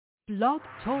Blog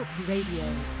Talk Radio.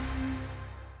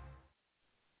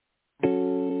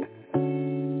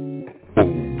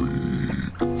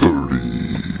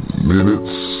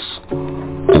 Minutes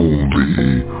only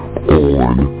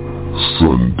on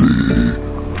Sunday.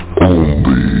 Only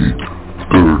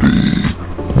 30 minutes only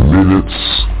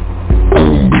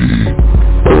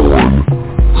on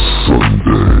Sunday.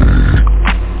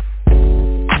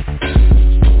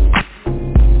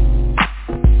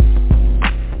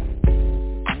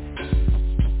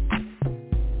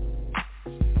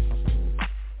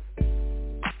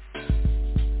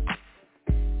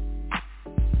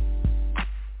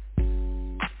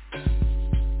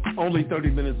 Only 30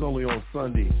 minutes only on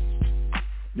Sunday.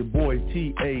 Your boy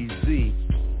T-A-Z.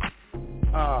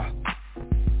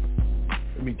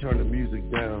 Let me turn the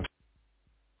music down.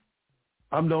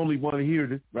 I'm the only one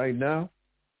here right now.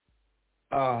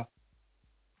 The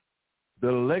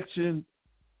election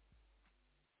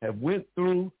have went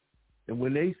through, and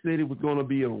when they said it was going to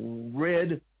be a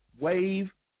red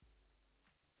wave,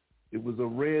 it was a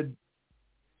red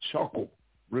chuckle,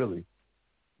 really.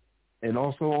 And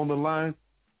also on the line,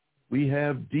 we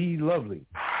have D. Lovely.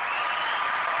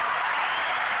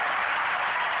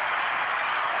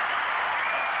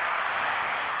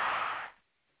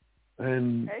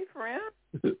 And hey, friend.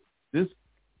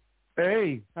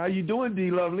 Hey, how you doing,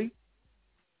 D. Lovely?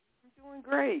 I'm doing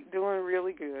great. Doing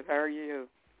really good. How are you?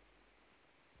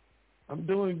 I'm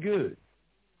doing good.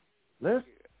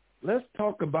 Let's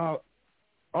talk about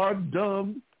our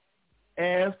dumb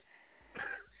ass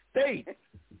state.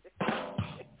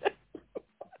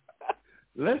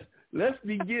 Let's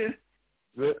begin.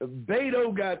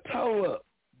 Beto got tore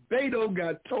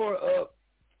up,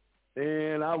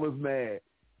 and I was mad.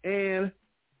 And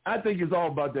I think it's all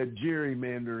about that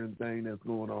gerrymandering thing that's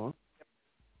going on.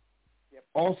 Yep.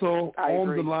 Also I on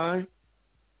agree. the line.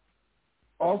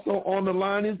 Also on the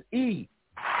line is E.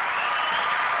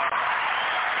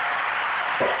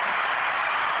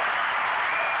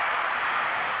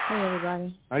 Hey,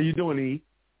 everybody. How you doing, E?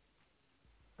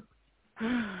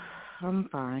 I'm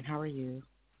fine. How are you?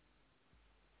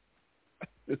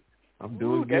 I'm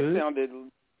doing That good. sounded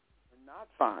not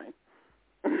fine.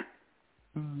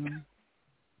 Mm-hmm.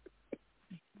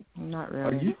 Not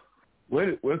really. Are you?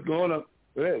 What's going on?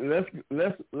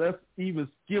 Let's even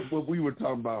skip what we were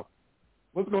talking about.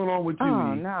 What's going on with you?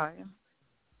 Oh, E? no.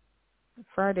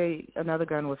 Friday, another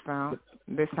gun was found.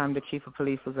 This time the chief of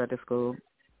police was at the school.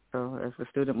 So as the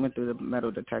student went through the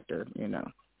metal detector, you know.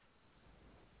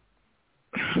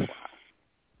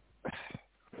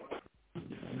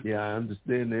 Yeah, I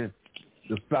understand that.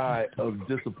 The side of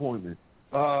disappointment.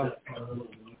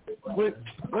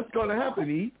 What's going to happen,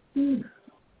 E?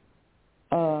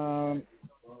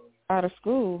 Out of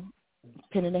school,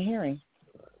 pending a hearing.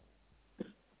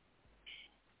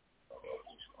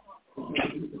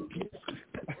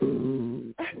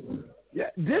 Yeah,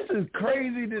 this is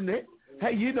crazy, isn't it?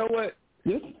 Hey, you know what?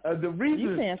 The reason,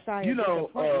 You saying sigh you of know,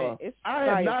 disappointment. It's I sigh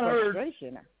have of not heard.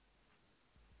 frustration.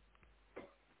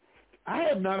 I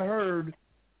have not heard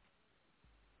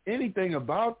anything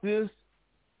about this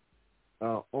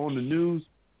on the news.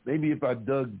 Maybe if I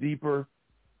dug deeper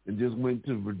and just went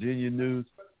to Virginia news,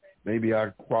 maybe I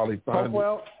probably find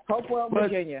Hopewell, But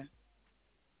Virginia.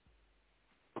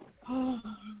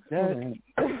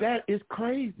 that is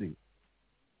crazy.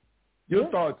 Your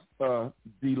thoughts,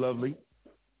 D. Lovely?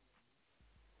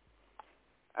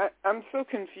 I'm so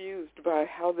confused by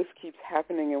how this keeps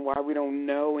happening and why we don't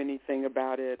know anything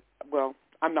about it. Well,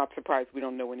 I'm not surprised we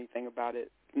don't know anything about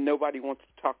it. Nobody wants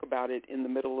to talk about it in the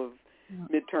middle of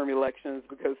midterm elections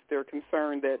because they're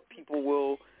concerned that people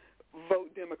will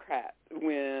vote Democrat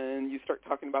when you start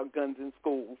talking about guns in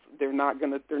schools. They're not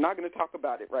going to talk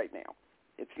about it right now.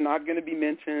 It's not going to be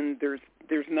mentioned.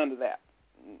 There's none of that.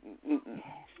 Mm-mm.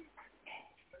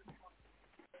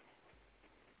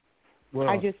 Well,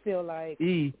 I just feel like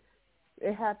E.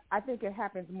 I think it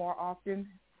happens more often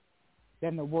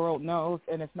than the world knows,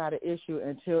 and it's not an issue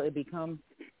until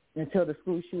the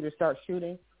school shooter starts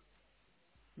shooting.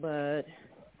 But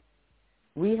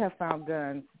we have found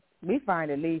guns. We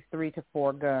find at least 3 to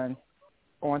 4 guns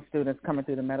on students coming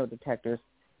through the metal detectors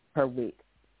per week.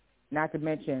 Not to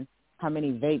mention how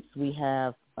many vapes we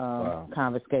have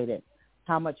confiscated,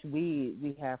 how much weed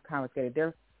we have confiscated.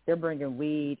 They're bringing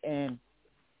weed and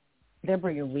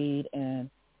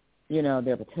you know,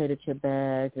 their potato chip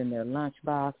bags and their lunch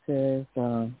boxes.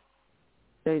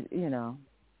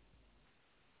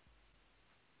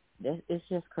 It's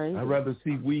just crazy. I'd rather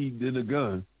see weed than a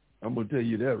gun. I'm going to tell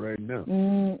you that right now.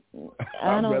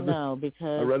 I don't know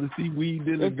because I'd rather see weed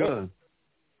than a gun.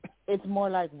 It's more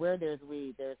like where there's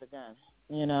weed, there's a gun,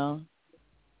 you know?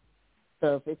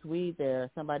 So if it's weed there,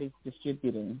 somebody's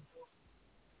distributing.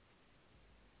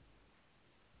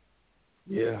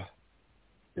 Yeah.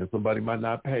 And somebody might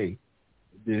not pay.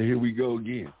 Then here we go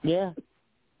again. Yeah.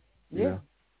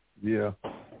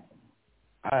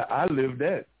 I lived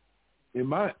that in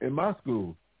my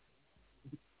school.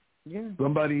 Yeah.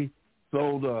 Somebody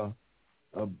sold a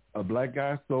black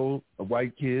guy sold a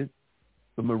white kid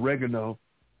some oregano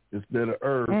instead of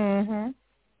herbs, and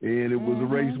it was a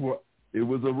race. It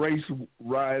was a race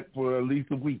ride for at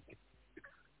least a week.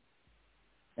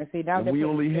 And see, now we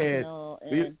only had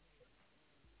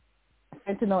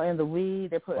fentanyl in the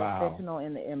weed. They put wow. fentanyl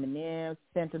in the M&Ms,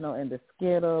 fentanyl in the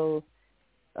Skittles,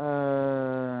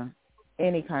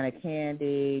 any kind of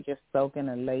candy, just soaking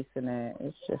and lacing it.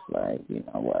 It's just like, you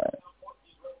know what?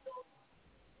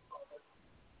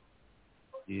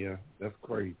 Yeah, that's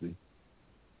crazy.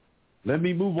 Let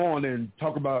me move on and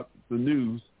talk about the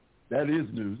news. That is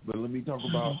news, but let me talk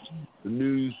about the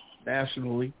news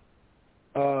nationally.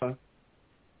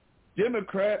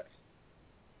 Democrats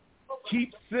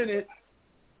keep Senate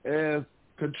as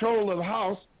control of the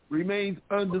House remains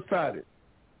undecided.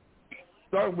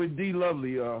 Start with D.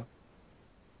 Lovely.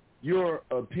 Your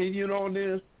opinion on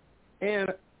this? And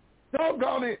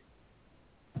doggone it,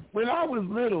 when I was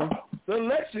little, the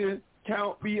election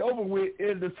count be over with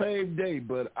in the same day,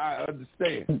 but I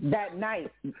understand. That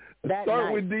night.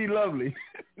 Start with D. Lovely.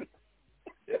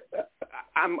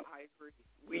 I agree.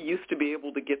 We used to be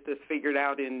able to get this figured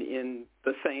out on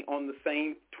the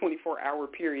same 24-hour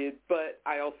period, but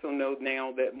I also know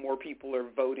now that more people are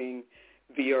voting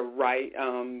via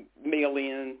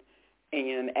mail-in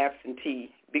and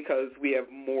absentee because we have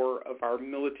more of our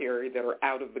military that are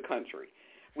out of the country.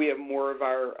 We have more of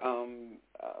our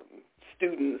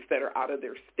students that are out of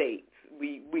their states.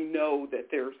 We know that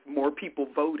there's more people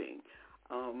voting.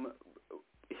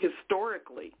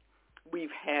 Historically, we've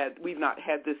not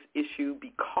had this issue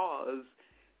because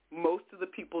most of the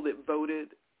people that voted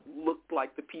looked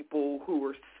like the people who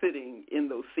were sitting in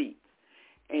those seats.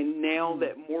 And now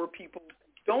that more people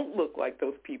don't look like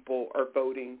those people are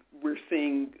voting, we're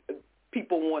seeing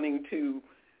people wanting to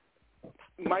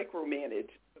micromanage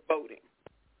the voting.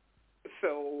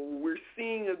 So we're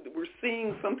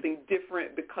seeing something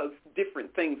different because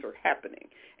different things are happening.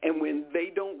 And when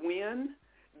they don't win,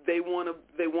 they want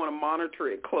to monitor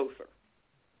it closer.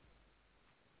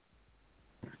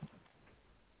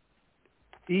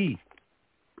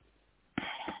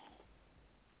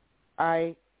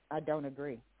 I don't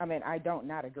agree. I mean, I don't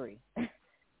not agree.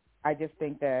 I just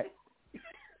think that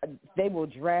they will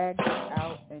drag this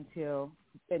out until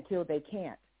they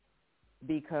can't,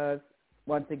 because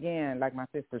once again, like my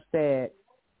sister said,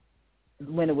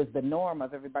 when it was the norm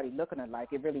of everybody looking alike,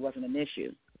 it really wasn't an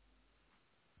issue.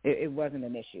 It wasn't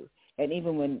an issue. And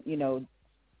even when, when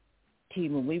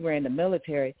we were in the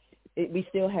military, we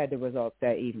still had the results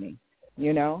that evening, I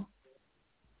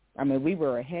mean, we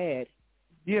were ahead.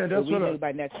 Yeah, that's we what knew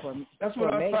by next that's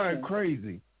what I find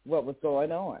crazy. What was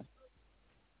going on.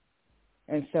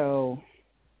 And so,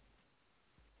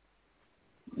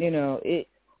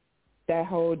 that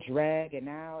whole dragging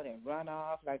out and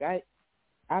runoff, like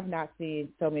I've not seen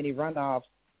so many runoffs.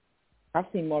 I've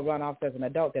seen more runoffs as an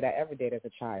adult than I ever did as a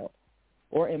child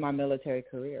or in my military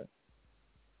career.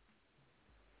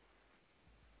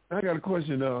 I got a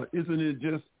question. Isn't it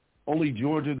just only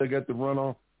Georgia that got the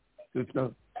runoff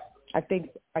system? I think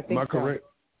Am I correct?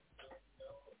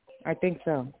 I think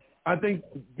so. I think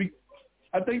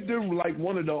they're like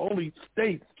one of the only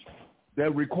states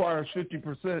that requires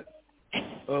 50%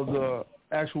 of the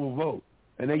actual vote.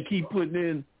 And they keep putting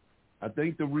in, I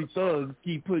think the thugs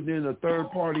keep putting in a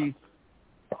third-party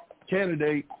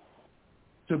candidate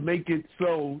to make it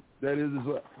so that is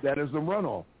a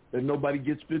runoff, that nobody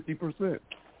gets 50%.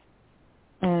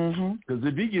 Because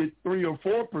if you get 3 or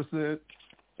 4%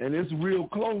 and it's real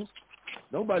close,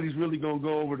 nobody's really going to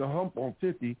go over the hump on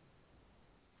 50.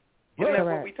 Isn't that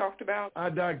what we talked about? I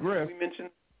digress. We mentioned,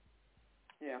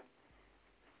 yeah.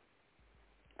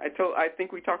 I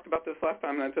think we talked about this last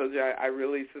time, and I told you I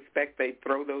really suspect they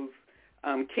throw those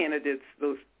candidates,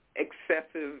 those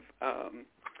excessive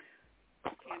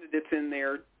candidates in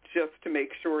there just to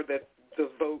make sure that the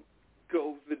vote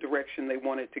goes the direction they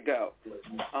want it to go.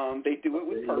 They do it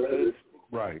with purpose.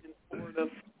 Right. For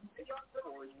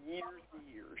years and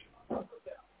years.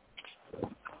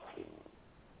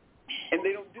 And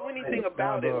they don't do anything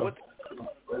about it. What's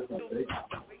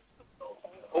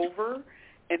over,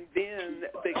 and then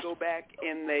they go back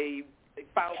and they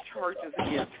file charges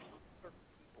against certain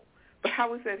people. But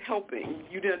how is that helping?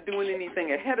 You're not doing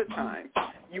anything ahead of time.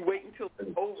 You wait until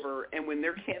it's over, and when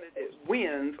their candidate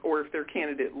wins or if their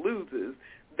candidate loses,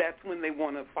 that's when they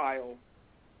want to file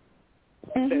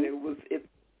that it's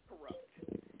corrupt.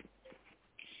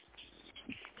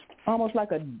 Almost like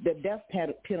the death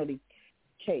penalty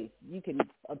case. You can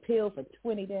appeal for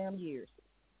 20 damn years.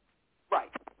 Right.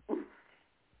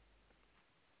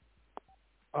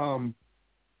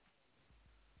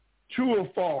 True or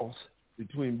false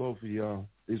between both of y'all?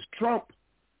 Is Trump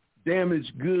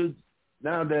damaged goods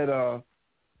now that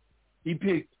he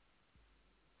picked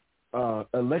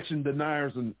election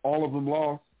deniers and all of them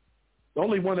lost? The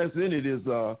only one that's in it is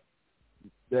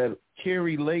that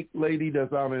Carrie Lake lady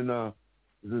that's out in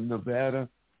is it Nevada,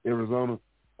 Arizona?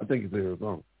 I think it's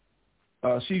Arizona.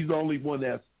 She's the only one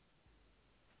that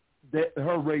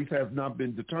her race has not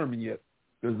been determined yet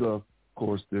because, of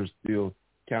course, they're still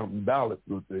counting ballots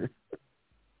out there.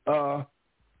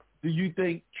 Do you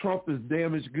think Trump is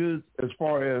damaged goods as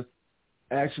far as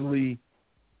actually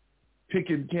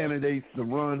picking candidates to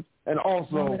run and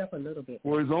also it up a little bit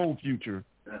for his own future?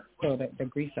 So that the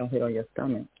grease don't hit on your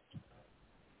stomach.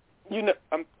 You know,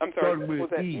 I'm sorry. Was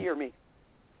that E or me?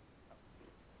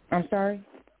 I'm sorry?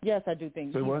 Yes, I do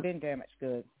think Say he's what? been damaged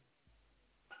goods.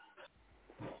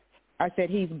 I said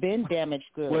he's been damaged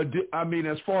goods. Well, I mean,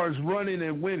 as far as running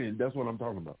and winning, that's what I'm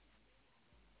talking about.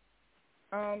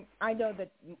 I know that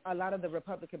a lot of the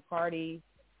Republican Party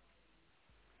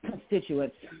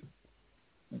constituents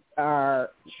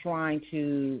are trying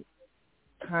to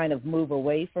kind of move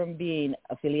away from being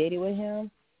affiliated with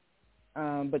him,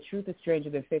 but truth is stranger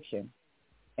than fiction.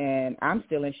 And I'm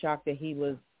still in shock that he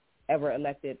was ever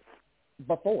elected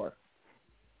before.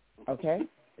 Okay?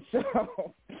 So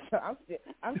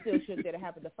I'm still shook that it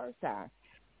happened the first time.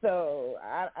 So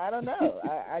I don't know.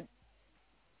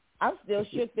 I'm still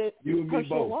shook that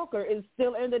Herschel Walker is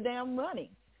still in the damn running.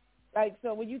 Like,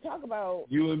 so when you talk about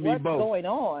what's going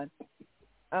on,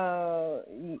 hell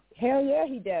yeah,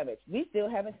 he damaged. We still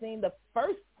haven't seen the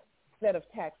first set of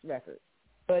tax records.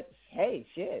 But hey,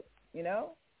 shit, you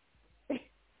know?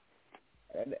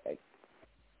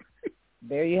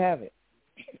 There you have it.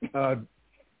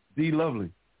 D. Lovely.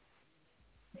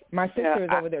 My sister is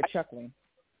over there chuckling.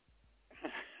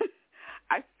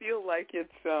 I feel like it's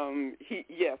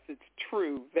yes, it's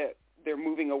true that they're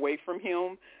moving away from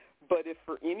him, but if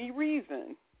for any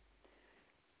reason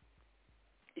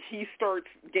he starts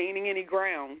gaining any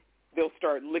ground, they'll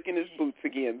start licking his boots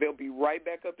again. They'll be right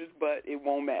back up his butt. It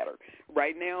won't matter.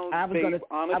 Right now, I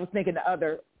was thinking the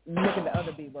other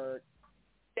B word.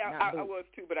 Yeah, I was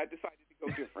too, but I decided to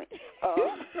go different.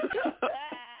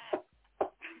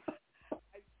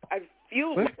 I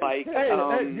feel like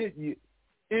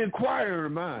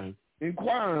inquiring minds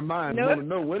want to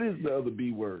know what is the other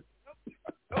B word.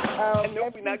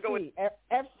 Nope, we're not going.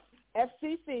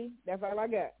 FCC. That's all I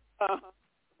got.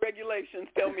 Regulations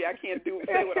tell me I can't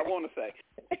say what I want to say.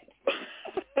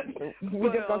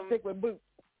 We're just gonna stick with boots.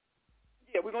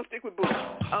 Yeah, we're gonna stick with boots.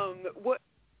 What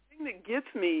thing that gets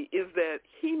me is that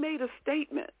he made a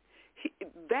statement.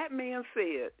 That man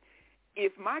said,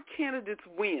 "If my candidates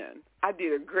win, I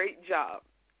did a great job.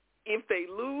 If they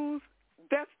lose,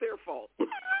 that's their fault."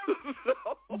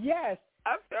 So, yes.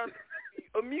 I found it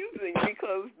amusing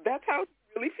because that's how he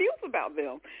really feels about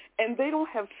them. And they don't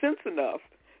have sense enough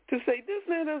to say, this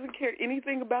man doesn't care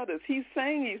anything about us. He's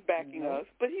saying he's backing us,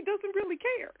 but he doesn't really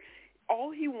care.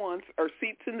 All he wants are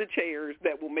seats in the chairs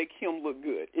that will make him look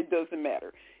good. It doesn't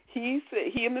matter. He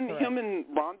said him and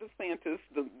Ron DeSantis,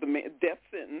 the death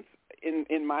sentence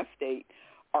in my state,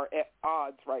 are at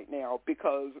odds right now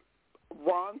because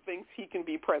Ron thinks he can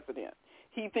be president.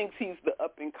 He thinks he's the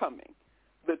up and coming.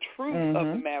 The truth of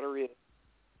the matter is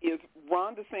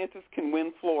Ron DeSantis can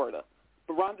win Florida,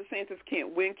 but Ron DeSantis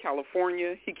can't win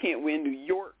California. He can't win New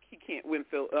York. He can't win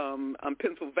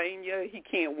Pennsylvania. He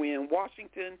can't win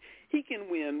Washington. He can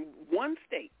win one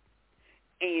state.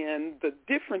 And the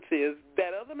difference is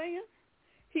that other man,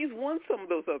 he's won some of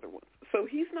those other ones. So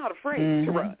he's not afraid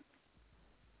to run.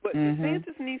 But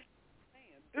DeSantis needs to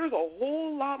understand there's a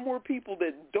whole lot more people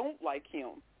that don't like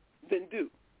him than do.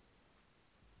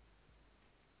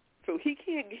 So he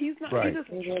can't, he's not, he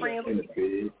doesn't translate.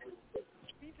 He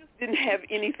just didn't have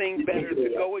anything better to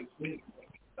go against.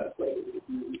 That's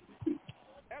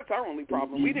our only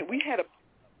problem. We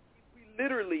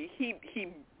literally,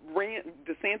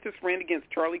 DeSantis ran against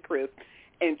Charlie Crist,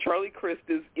 and Charlie Crist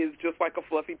is just like a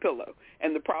fluffy pillow.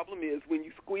 And the problem is when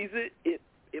you squeeze it, it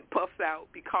puffs out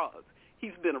because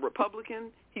he's been a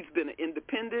Republican, he's been an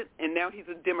independent, and now he's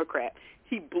a Democrat.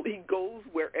 He goes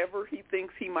wherever he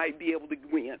thinks he might be able to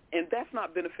win, and that's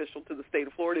not beneficial to the state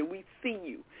of Florida. We see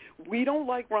you. We don't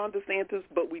like Ron DeSantis,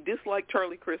 but we dislike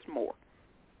Charlie Crist more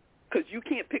because you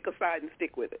can't pick a side and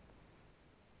stick with it.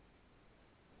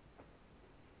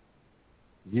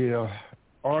 Yeah,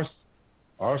 our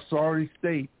our sorry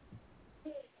state,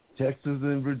 Texas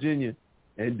and Virginia,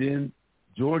 and then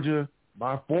Georgia,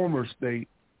 my former state,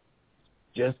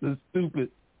 just as stupid.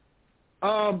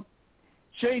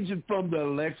 Changing from the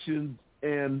elections,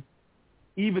 and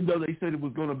even though they said it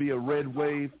was going to be a red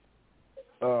wave,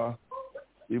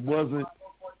 it wasn't.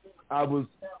 I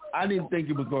didn't think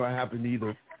it was going to happen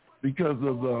either because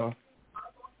of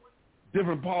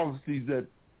different policies that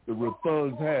the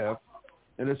thugs have,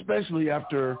 and especially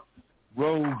after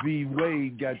Roe v.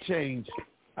 Wade got changed,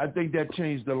 I think that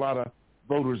changed a lot of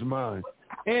voters' minds.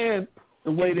 And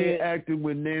the way they acted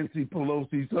when Nancy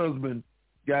Pelosi's husband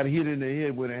got hit in the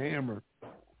head with a hammer,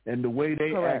 and the way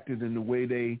they acted and the way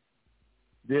they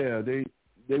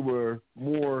were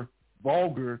more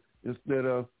vulgar instead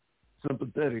of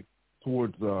sympathetic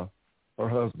towards her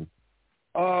husband.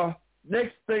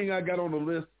 Next thing I got on the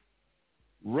list,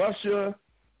 Russia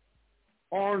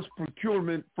arms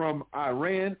procurement from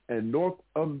Iran and North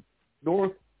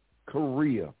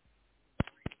Korea.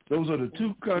 Those are the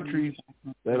two countries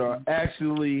that are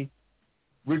actually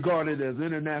regarded as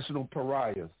international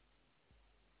pariahs.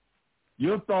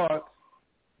 Your thoughts,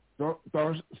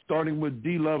 starting with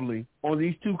D. Lovely, on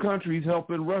these two countries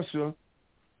helping Russia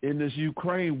in this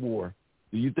Ukraine war?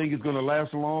 Do you think it's going to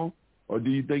last long, or do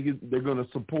you think they're going to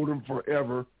support them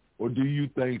forever, or do you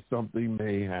think something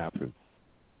may happen?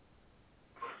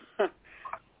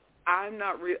 I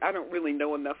don't really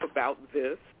know enough about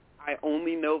this. I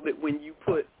only know that when you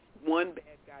put one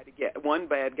bad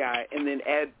guy and then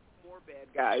add more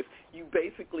bad guys, you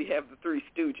basically have the Three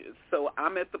Stooges. So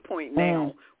I'm at the point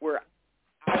now where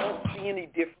I don't see any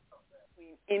difference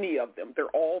between any of them. They're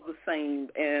all the same,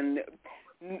 and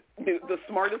the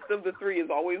smartest of the three is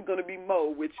always going to be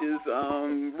Mo, which is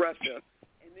Russia,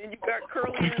 and then you got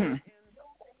Curly and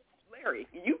Larry.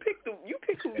 You pick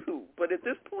who's who. But at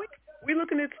this point, we're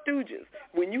looking at stooges.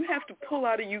 When you have to pull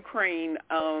out of Ukraine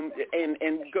and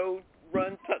go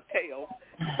run tail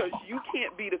because you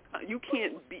can't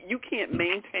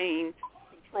maintain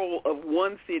control of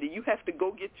one city. You have to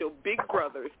go get your big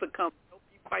brothers to come help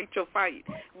you fight your fight.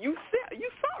 You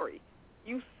sorry.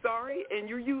 You sorry, and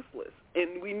you're useless.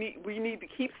 And we need to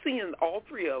keep seeing all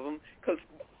three of them because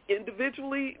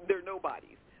individually they're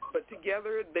nobodies, but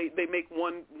together they make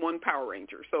one Power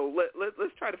Ranger. So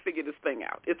let's try to figure this thing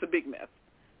out. It's a big mess.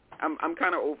 I'm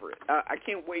kind of over it. I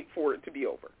can't wait for it to be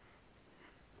over.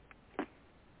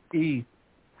 E.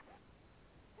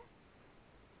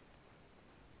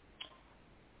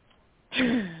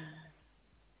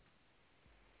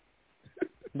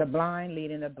 The blind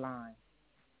leading the blind.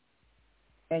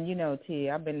 And, you know, T,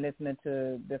 I've been listening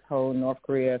to this whole North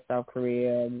Korea, South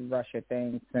Korea, Russia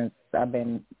thing since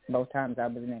both times I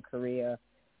was in Korea.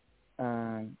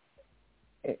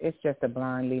 It's just the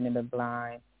blind leading the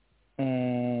blind.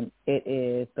 And it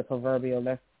is the proverbial,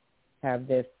 let's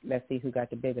see who got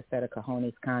the biggest set of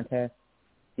cojones contest,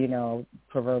 you know,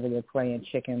 proverbially playing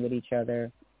chicken with each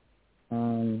other.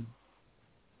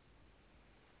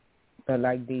 But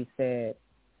like Dee said,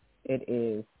 it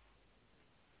is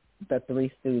the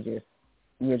Three Stooges.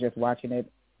 We're just watching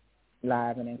it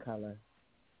live and in color.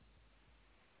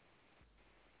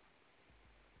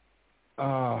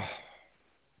 I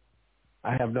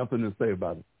have nothing to say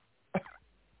about it.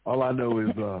 All I know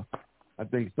is I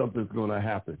think something's going to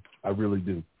happen. I really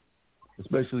do.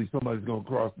 Especially somebody's going to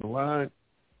cross the line,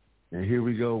 and here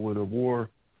we go with a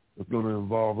war that's going to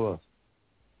involve us.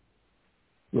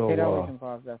 So, it always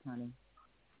involves us, honey.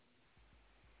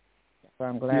 So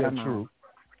I'm glad I'm true.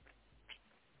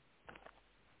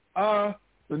 out.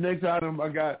 The next item I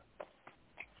got,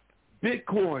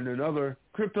 Bitcoin and other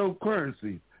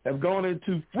cryptocurrencies have gone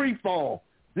into free fall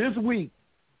this week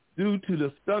due to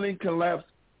the stunning collapse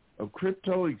of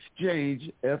crypto exchange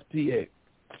FTX.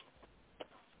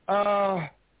 I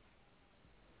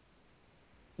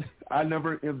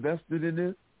never invested in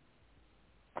this.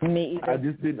 Me either. I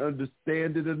just didn't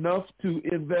understand it enough to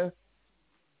invest.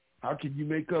 How can you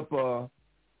make up a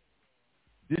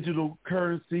digital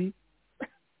currency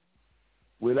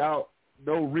without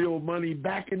no real money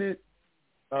backing it?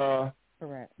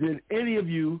 Correct. Did any of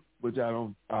you, which I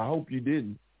hope you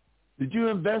didn't, did you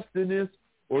invest in this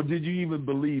or did you even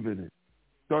believe in it?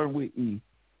 Starting with E.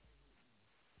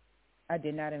 I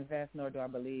did not invest, nor do I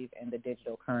believe in the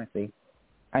digital currency.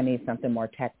 I need something more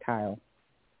tactile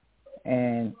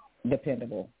and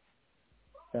dependable.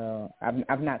 So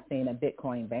I've not seen a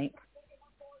Bitcoin bank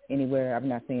anywhere. I've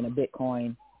not seen a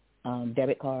Bitcoin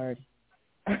debit card.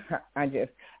 I've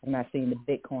not seen the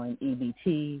Bitcoin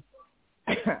EBT.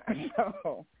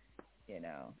 So, you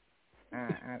know,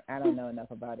 I don't know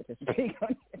enough about it to speak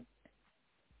on it.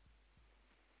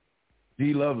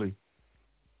 D. Lovely.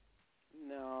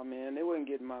 No, man, they wasn't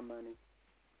getting my money.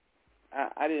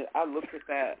 I did. I looked at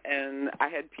that, and I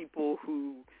had people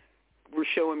who were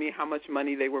showing me how much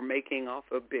money they were making off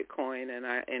of Bitcoin,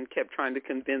 and kept trying to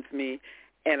convince me.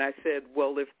 And I said,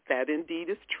 well, if that indeed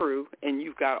is true, and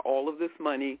you've got all of this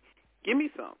money, give me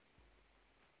some.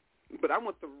 But I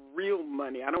want the real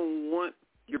money. I don't want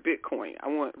your Bitcoin. I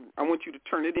want you to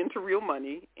turn it into real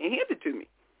money and hand it to me.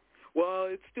 Well,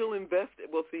 it's still invested.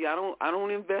 Well, see, I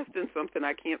don't invest in something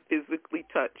I can't physically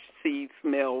touch, see,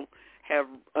 smell, have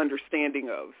understanding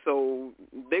of. So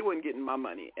they weren't getting my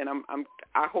money, and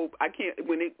I hope I can't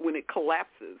when it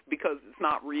collapses because it's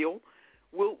not real.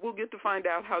 We'll get to find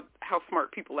out how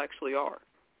smart people actually are,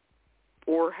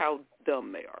 or how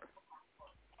dumb they are.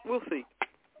 We'll see.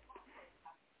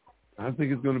 I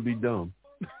think it's going to be dumb.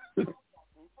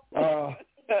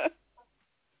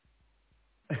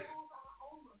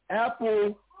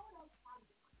 Apple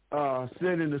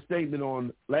said in a statement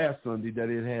on last Sunday that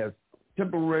it has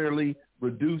temporarily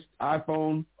reduced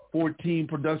iPhone 14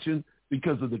 production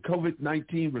because of the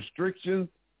COVID-19 restrictions,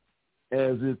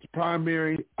 as its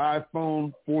primary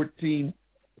iPhone 14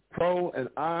 Pro and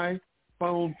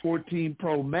iPhone 14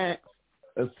 Pro Max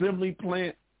assembly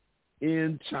plant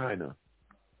in China.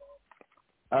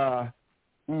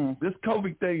 This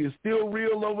COVID thing is still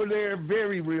real over there,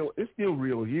 very real. It's still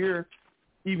real here,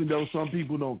 even though some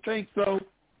people don't think so.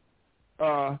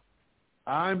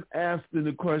 I'm asking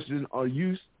the question, are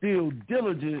you still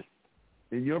diligent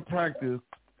in your practice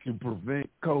to prevent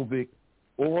COVID,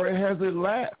 or has it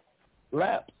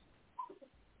lapsed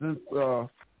since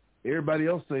everybody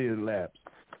else say it lapsed?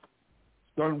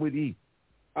 Starting with D.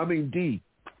 Starting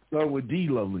with D,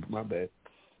 lovely. My bad.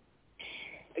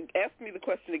 Ask me the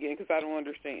question again because I don't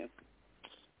understand.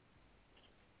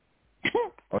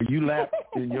 Are you lapsed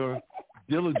in your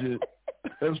diligence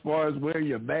as far as wearing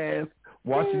your mask,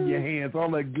 washing your hands,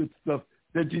 all that good stuff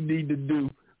that you need to do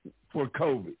for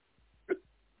COVID,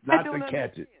 not to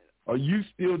catch it? Are you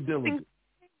still diligent?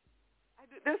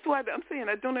 That's why I'm saying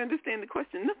I don't understand the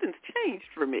question. Nothing's changed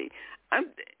for me.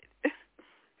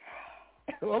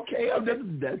 Okay,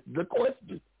 that's the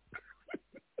question.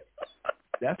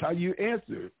 That's how you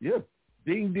answer it. Yeah.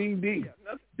 Ding, ding, ding.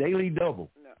 Yeah, daily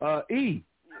double. No. E.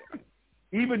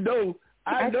 Yeah. Even though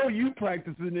I know you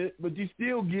practicing it, but you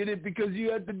still get it because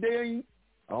you at the dang,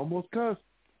 almost cuss,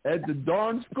 at the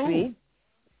darn school. See?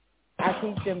 I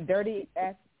teach them dirty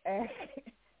ass.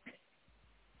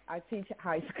 I teach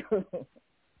high school.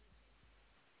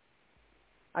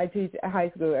 I teach high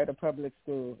school at a public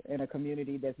school in a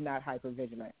community that's not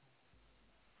hypervigilant.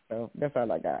 So that's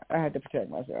all I got. I had to protect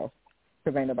myself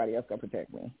because ain't nobody else going to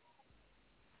protect me.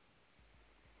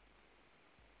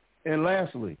 And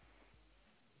lastly,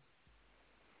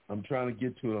 I'm trying to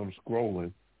get to it. I'm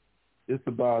scrolling. It's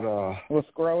about... Well,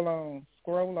 scroll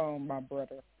on, my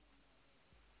brother.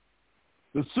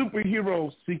 The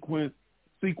superhero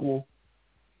sequel,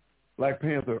 Black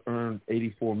Panther, earned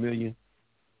 $84 million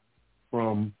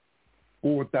from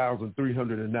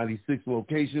 4,396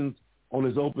 locations on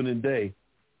its opening day.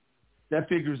 That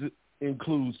figure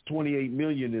includes $28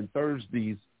 million in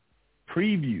Thursday's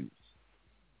previews,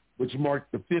 which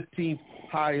marked the 15th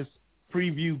highest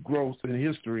preview gross in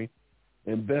history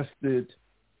and bested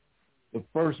the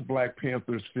first Black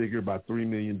Panther's figure by $3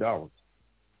 million. Do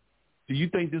you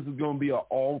think this is going to be an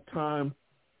all-time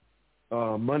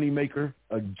moneymaker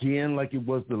again like it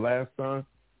was the last time?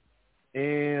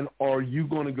 And are you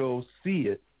going to go see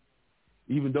it,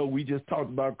 even though we just talked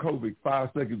about COVID 5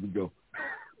 seconds ago?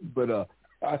 But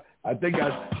I think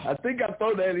I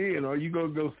throw that in. Are you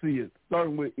going to go see it?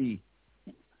 Starting with E.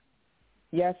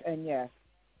 Yes and yes.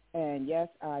 And yes,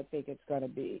 I think it's going to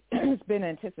be. It's been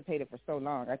anticipated for so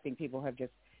long. I think people have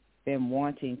just been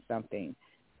wanting something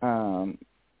and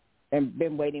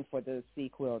been waiting for the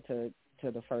sequel to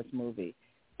the first movie.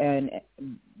 And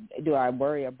do I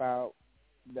worry about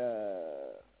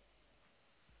the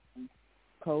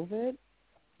COVID?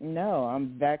 No,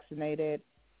 I'm vaccinated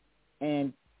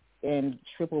and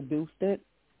triple boosted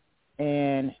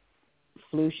and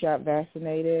flu shot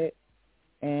vaccinated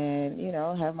and,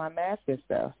 have my mask and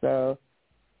stuff. So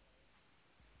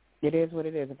it is what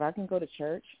it is. If I can go to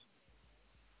church,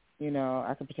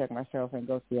 I can protect myself and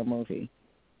go see a movie.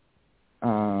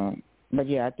 But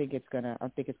yeah, I think it's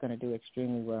gonna do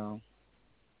extremely well.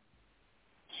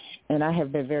 And I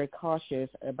have been very cautious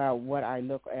about what I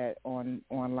look at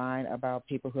online about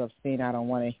people who have seen. I don't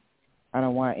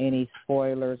want any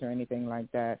spoilers or anything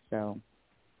like that. So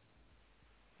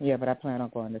yeah, but I plan on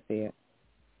going to see it.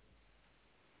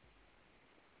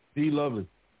 D. Lovely.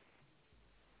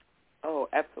 Oh,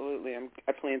 absolutely.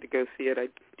 I plan to go see it. I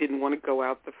didn't want to go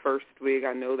out the first week.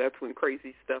 I know that's when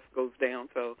crazy stuff goes down,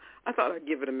 so I thought I'd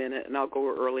give it a minute, and I'll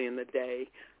go early in the day,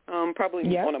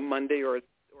 probably on a Monday or a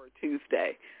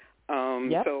Tuesday.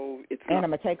 So it's not and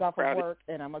I'm going to take off crowded. of work,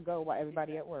 and I'm going to go while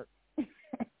everybody at work.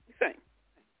 Same.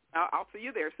 I'll see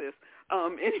you there, sis.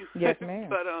 Anyway, yes, ma'am.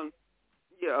 But,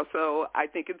 yeah, so I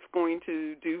think it's going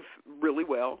to do really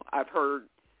well. I've heard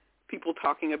people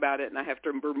talking about it, and I have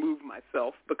to remove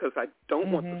myself because I don't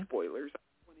want the spoilers. I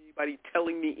don't want anybody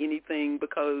telling me anything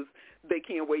because they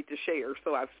can't wait to share.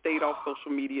 So I've stayed off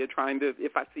social media trying to,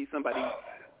 if I see somebody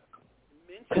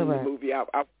mention the movie, I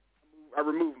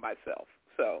remove myself.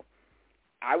 So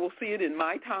I will see it in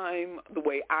my time the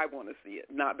way I want to see it,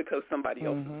 not because somebody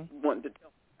else is wanting to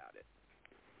tell me about it.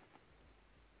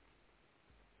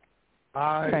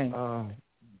 I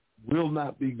will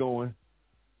not be going.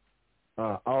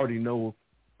 I already know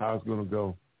how it's going to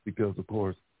go because, of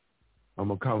course, I'm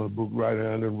a comic book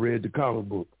writer and I've read the comic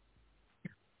book.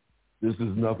 This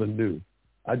is nothing new.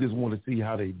 I just want to see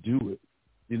how they do it,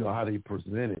 how they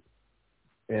present it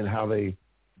and how they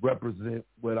represent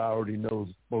what I already know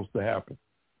is supposed to happen.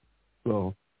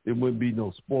 So it wouldn't be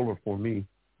no spoiler for me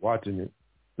watching it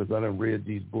because I done read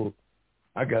these books.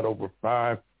 I got over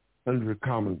 500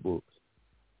 comic books.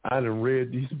 I done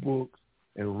read these books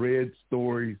and read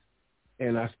stories.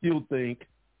 And I still think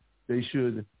they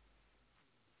should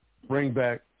bring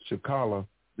back T'Challa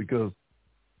because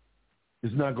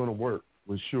it's not going to work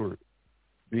with Shuri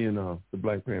being the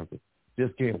Black Panther.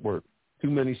 Just can't work. Too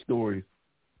many stories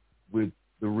with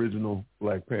the original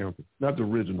Black Panther. Not the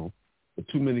original, but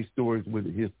too many stories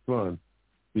with his son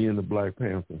being the Black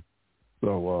Panther.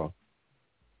 So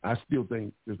I still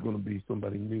think there's going to be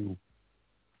somebody new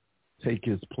take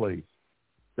his place.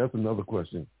 That's another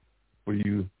question for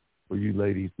you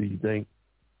ladies. Do you think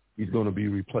he's going to be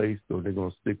replaced or they're going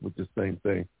to stick with the same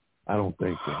thing? I don't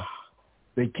think so.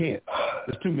 They can't.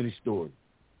 There's too many stories.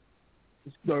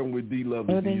 Starting with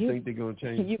D-Lovely, do you think they're going to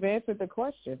change? You've answered the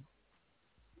question.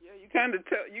 Yeah, you kind of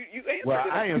you answered well,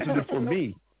 it. I answered it for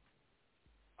me.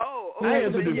 Oh, I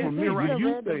answered it for me. Right. Do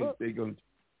you think they're going to?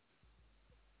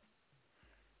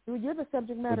 Well, you're the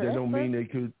subject matter But that don't mean they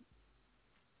could.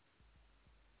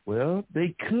 Well,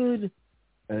 they could.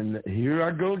 And here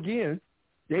I go again.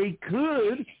 They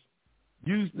could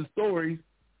use the stories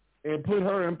and put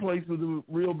her in place of the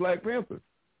real Black Panther,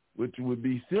 which would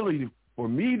be silly for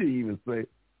me to even say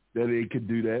that they could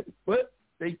do that. But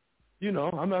they,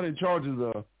 I'm not in charge of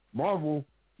the Marvel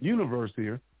universe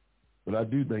here, but I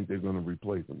do think they're going to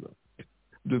replace them,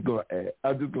 though.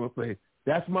 I'm just going to say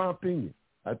that's my opinion.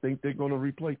 I think they're going to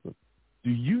replace them. Do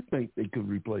you think they could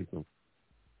replace them?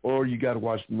 Or you got to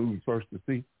watch the movie first to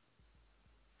see?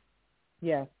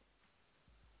 Yes.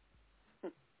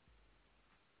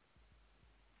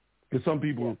 Because some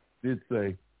people did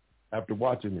say, after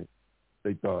watching it,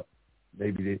 they thought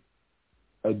maybe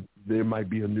there might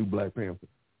be a new Black Panther.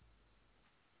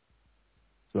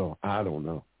 So I don't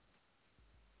know.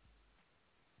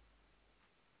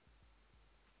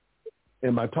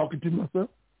 Am I talking to myself?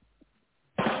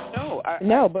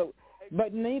 No,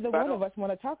 but neither one of us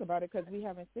want to talk about it because we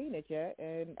haven't seen it yet,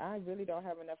 and I really don't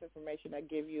have enough information to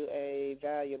give you a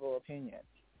valuable opinion.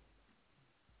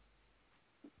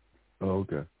 Oh,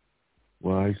 okay.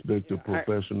 Well, I expect a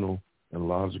professional and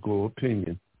logical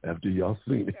opinion after y'all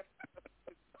seen it.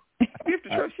 We have to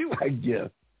trust you. I guess.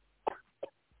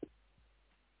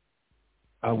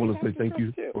 I want to say thank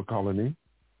you for calling in.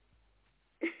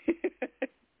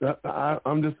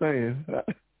 I'm just saying.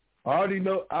 I already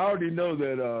know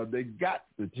that they got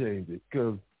to change it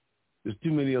because there's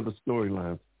too many other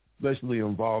storylines, especially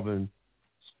involving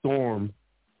Storm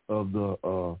of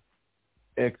the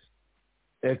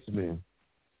X-Men.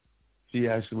 She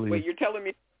actually. Wait, you're telling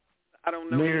me? I don't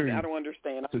know. I don't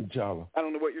understand. T'Challa. I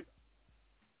don't know what you're.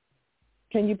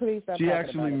 Can you please stop? She talking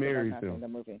actually about marries it him. The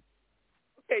movie.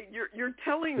 Okay, you're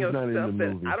telling it's us not stuff in the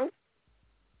that movie. I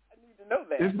need to know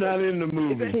that. It's not in the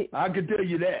movie. I can tell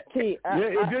you that.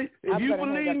 If you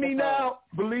believe me now,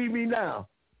 believe me now.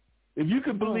 If you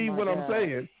can believe what I'm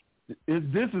saying,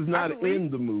 this is not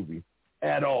in the movie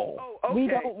at all. Oh, okay. We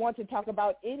don't want to talk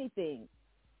about anything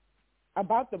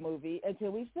about the movie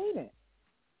until we've seen it.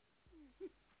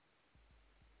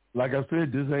 Like I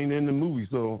said, this ain't in the movie,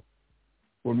 so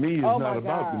for me, it's not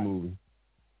about the movie.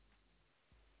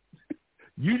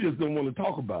 You just don't want to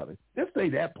talk about it. Let's say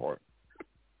that part.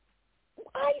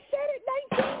 I said it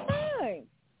 19 times.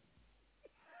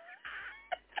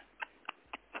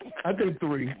 I think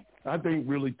 3. I think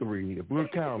really 3. If we're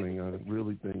counting, I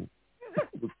really think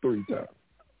it was 3 times.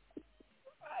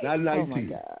 Not 19. Oh my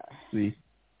God. See,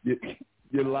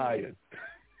 you're lying.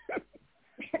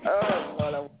 Oh,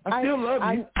 Lord. I still love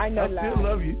you. I know I lies. still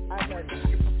love you.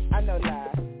 I know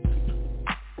lies.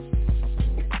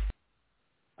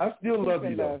 I still love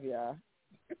you, though. Love y'all.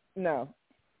 No.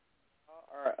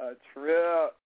 Are a trip.